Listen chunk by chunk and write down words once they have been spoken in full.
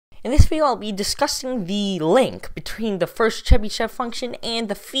In this video, I'll be discussing the link between the first Chebyshev function and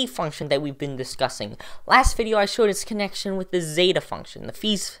the phi function that we've been discussing. Last video, I showed its connection with the zeta function, the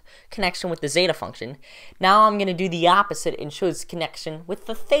phi's connection with the zeta function. Now I'm going to do the opposite and show its connection with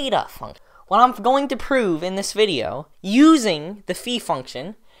the theta function. What I'm going to prove in this video, using the phi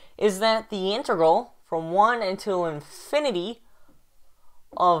function, is that the integral from 1 until infinity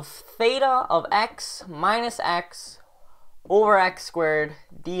of theta of x minus x over x squared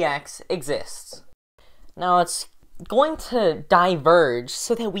dx exists. Now it's going to diverge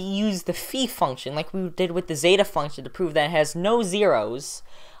so that we use the phi function like we did with the zeta function to prove that it has no zeros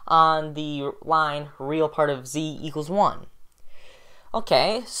on the line real part of z equals 1.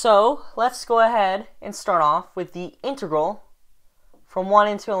 Okay, so let's go ahead and start off with the integral from 1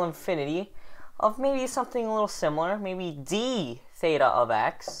 until infinity of maybe something a little similar, maybe d theta of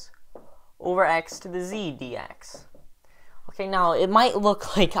x over x to the z dx. Okay, now it might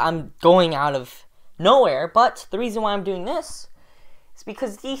look like I'm going out of nowhere, but the reason why I'm doing this is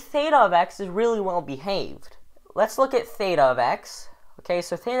because d theta of x is really well behaved. Let's look at theta of x. Okay,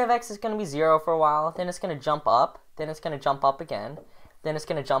 so theta of x is going to be 0 for a while, then it's going to jump up, then it's going to jump up again, then it's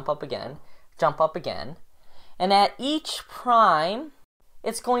going to jump up again, and at each prime,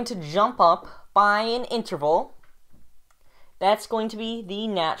 it's going to jump up by an interval that's going to be the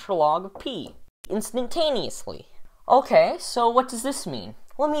natural log of p, instantaneously. Okay, so what does this mean?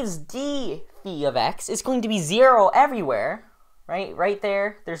 Well, it means d phi of x is going to be 0 everywhere, right? Right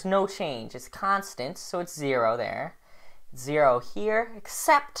there, there's no change. It's constant, so it's 0 there. 0 here,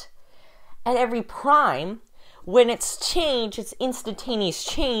 except at every prime, when it's changed, its instantaneous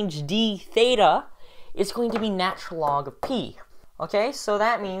change, d theta, is going to be natural log of p. Okay, so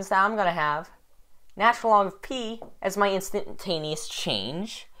that means that I'm going to have natural log of p as my instantaneous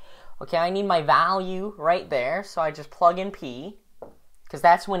change. Okay, I need my value right there, so I just plug in p, because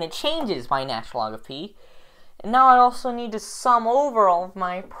that's when it changes by natural log of p. And now I also need to sum over all of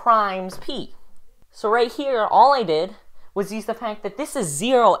my primes p. So right here, all I did was use the fact that this is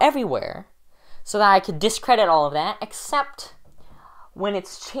 0 everywhere, so that I could discredit all of that, except when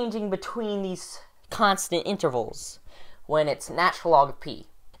it's changing between these constant intervals, when it's natural log of p.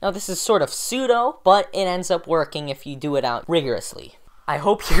 Now this is sort of pseudo, but it ends up working if you do it out rigorously. I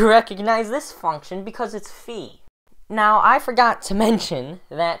hope you recognize this function because it's phi. Now, I forgot to mention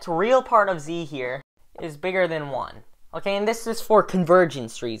that real part of z here is bigger than 1. Okay, and this is for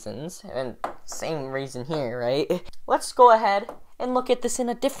convergence reasons, and same reason here, right? Let's go ahead and look at this in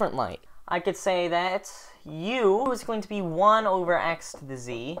a different light. I could say that u is going to be 1 over x to the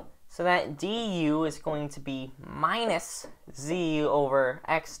z, so that du is going to be minus z over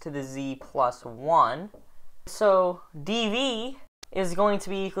x to the z plus 1. So dv is going to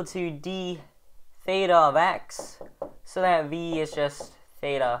be equal to d theta of x, so that v is just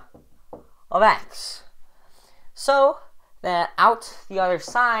theta of x. So that out the other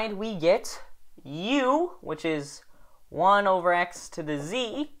side we get u, which is 1 over x to the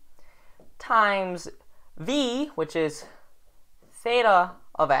z, times v, which is theta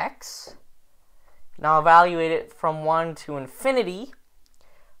of x. Now evaluate it from 1 to infinity,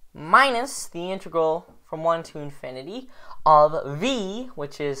 minus the integral from 1 to infinity of v,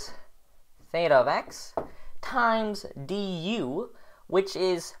 which is theta of x, times du, which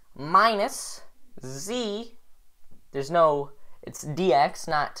is minus z, it's dx,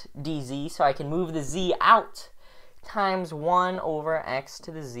 not dz, so I can move the z out, times 1 over x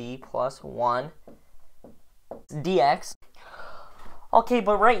to the z plus 1 dx. Okay,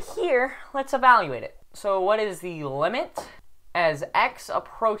 but right here, let's evaluate it. So what is the limit as x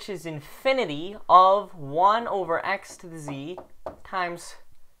approaches infinity of 1 over x to the z times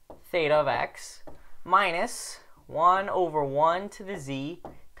theta of x minus 1 over 1 to the z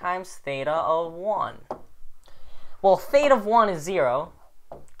times theta of 1. Well, theta of 1 is 0.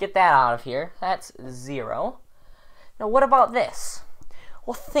 Get that out of here. That's 0. Now what about this?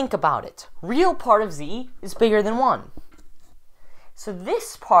 Well, think about it. Real part of z is bigger than 1. So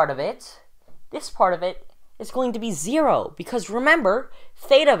this part of it is going to be 0, because remember,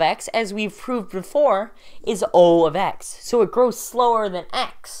 theta of x, as we've proved before, is O of x. So it grows slower than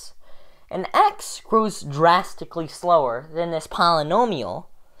x. And x grows drastically slower than this polynomial.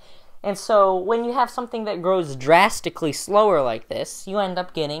 And so when you have something that grows drastically slower like this, you end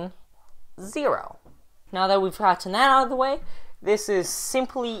up getting 0. Now that we've gotten that out of the way, this is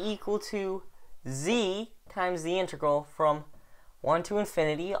simply equal to z times the integral from 1 to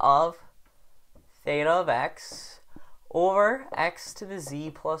infinity of theta of x over x to the z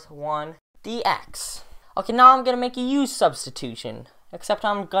plus 1 dx. Okay, now I'm going to make a u substitution, except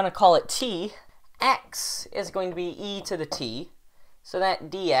I'm going to call it t. X is going to be e to the t, So that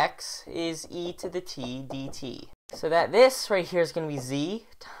dx is e to the t dt. So that this right here is going to be z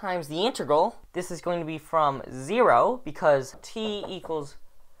times the integral. This is going to be from 0 because t equals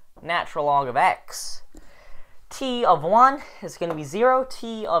natural log of x. T of 1 is going to be 0.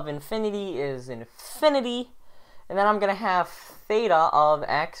 T of infinity is infinity. And then I'm going to have theta of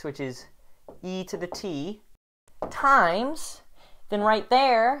x, which is e to the t, times, then right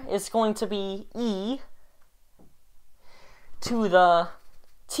there is going to be e to the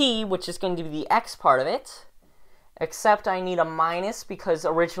t, which is going to be the x part of it, except I need a minus because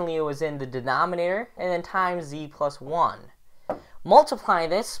originally it was in the denominator, and then times z plus 1. Multiply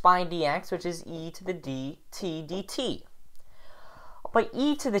this by dx, which is e to the dt dt. But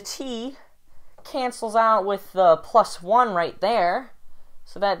e to the t cancels out with the plus 1 right there,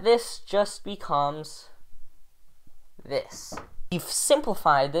 so that this just becomes this. We've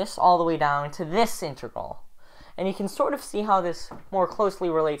simplified this all the way down to this integral. And you can sort of see how this more closely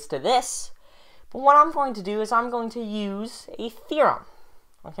relates to this. But what I'm going to do is I'm going to use a theorem.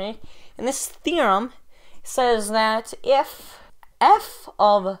 Okay? And this theorem says that if f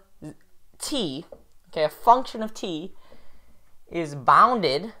of t, okay, a function of t, is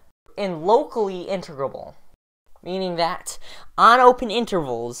bounded and locally integrable, meaning that on open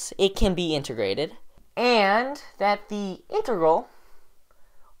intervals it can be integrated, and that the integral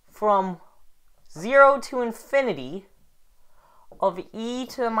from 0 to infinity of e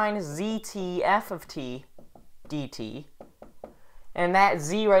to the minus zt f of t dt, and that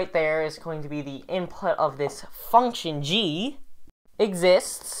z right there is going to be the input of this function g,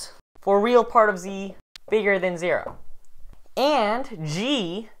 exists for real part of z bigger than 0. And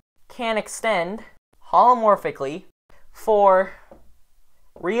g can extend holomorphically for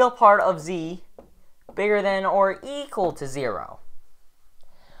real part of z bigger than or equal to 0.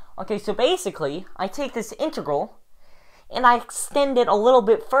 Okay, so basically, I take this integral and I extend it a little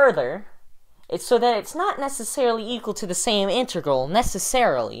bit further. It's so that it's not necessarily equal to the same integral,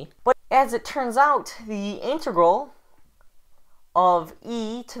 necessarily. But as it turns out, the integral of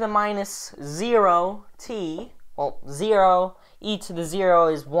e to the minus 0t, well, 0, e to the 0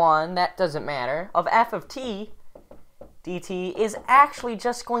 is 1, that doesn't matter, of f of t dt is actually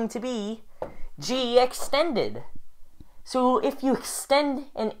just going to be g extended. So if you extend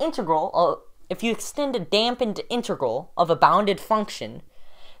an integral, if you extend a dampened integral of a bounded function,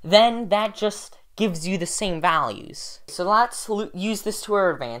 then that just gives you the same values. So let's use this to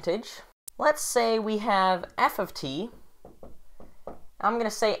our advantage. Let's say we have f of t. I'm going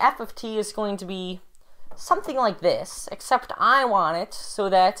to say f of t is going to be something like this, except I want it so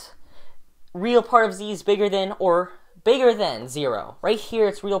that real part of z is bigger than or bigger than 0. Right here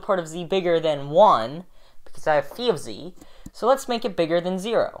it's real part of z bigger than 1, because I have phi of z, so let's make it bigger than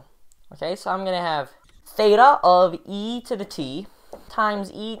 0. Okay, so I'm going to have theta of e to the t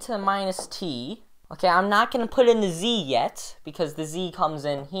times e to the minus t. Okay, I'm not going to put in the z yet, because the z comes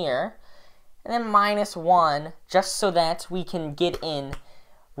in here. And then minus 1, just so that we can get in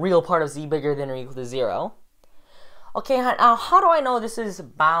real part of z bigger than or equal to 0. Okay, now how do I know this is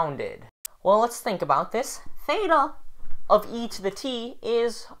bounded? Well, let's think about this. Theta of e to the t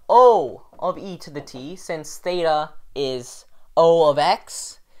is O of e to the t, since theta is O of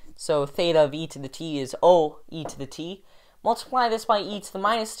x. So theta of e to the t is O e to the t. Multiply this by e to the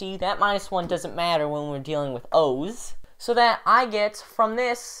minus t. That minus 1 doesn't matter when we're dealing with o's. So that I get from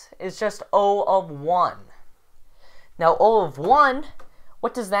this is just O of 1. Now O of 1,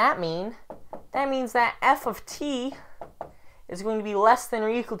 what does that mean? That means that f of t is going to be less than or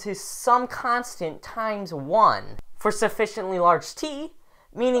equal to some constant times 1 for sufficiently large t,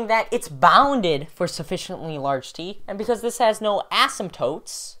 meaning that it's bounded for sufficiently large t, and because this has no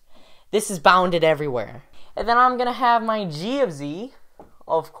asymptotes, this is bounded everywhere. And then I'm going to have my g of z,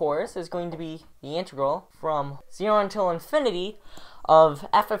 of course, is going to be the integral from 0 until infinity of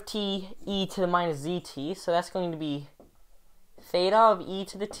f of t e to the minus zt, so that's going to be theta of e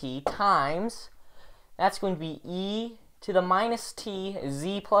to the t times, that's going to be e to the minus t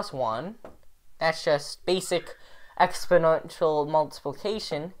z plus 1, that's just basic exponential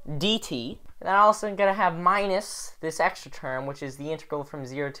multiplication, dt. And then I'm also going to have minus this extra term, which is the integral from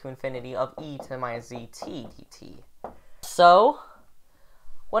 0 to infinity of e to the minus zt dt. So,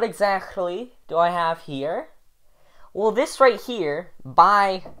 what exactly do I have here? Well, this right here,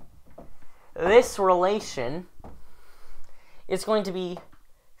 by this relation, is going to be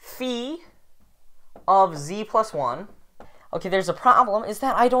phi of z plus 1. Okay, there's a problem, is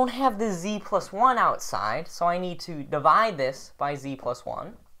that I don't have the z plus 1 outside, so I need to divide this by z plus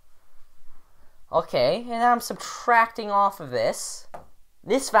 1. Okay, and I'm subtracting off of this.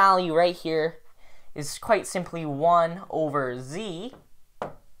 This value right here is quite simply 1 over z,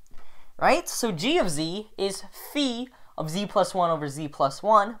 right? So g of z is phi of z plus 1 over z plus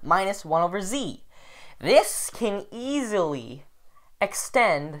 1 minus 1 over z. This can easily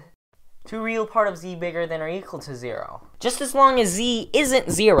extend to real part of z bigger than or equal to 0. Just as long as z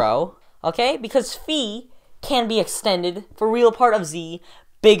isn't 0, okay? Because phi can be extended for real part of z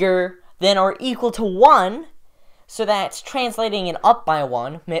bigger than or equal to 1, so that translating it up by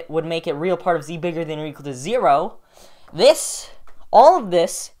 1 would make it real part of z bigger than or equal to 0. All of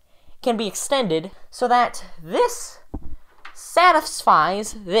this can be extended so that this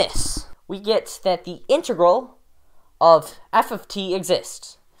satisfies this. We get that the integral of f of t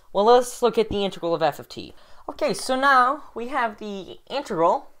exists. Well, let's look at the integral of f of t. Okay, so now we have the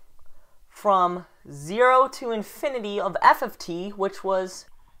integral from 0 to infinity of f of t, which was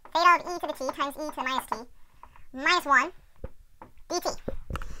theta of e to the t times e to the minus t, minus 1 dt.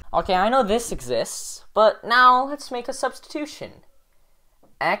 Okay, I know this exists, but now let's make a substitution.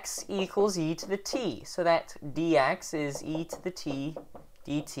 X equals e to the t, so that dx is e to the t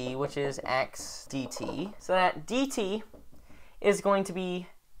dt, which is x dt. So that dt is going to be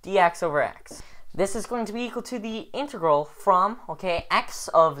dx over x. This is going to be equal to the integral from, okay, x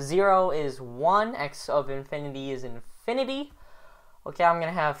of 0 is 1, x of infinity is infinity. Okay, I'm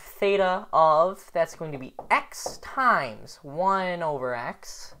going to have theta of, that's going to be x times 1 over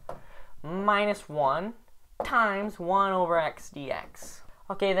x minus 1 times 1 over x dx.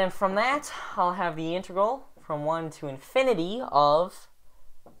 Okay, then from that, I'll have the integral from 1 to infinity of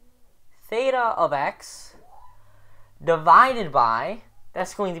theta of x divided by,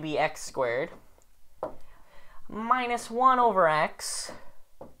 that's going to be x squared, minus 1 over x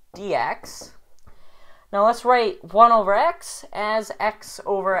dx. Now let's write 1 over x as x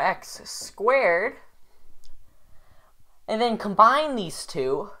over x squared, and then combine these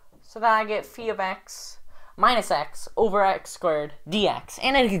two so that I get phi of x minus x over x squared dx,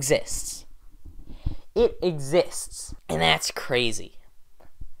 and it exists. It exists, and that's crazy.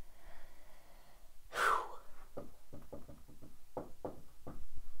 Whew.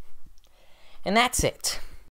 And that's it.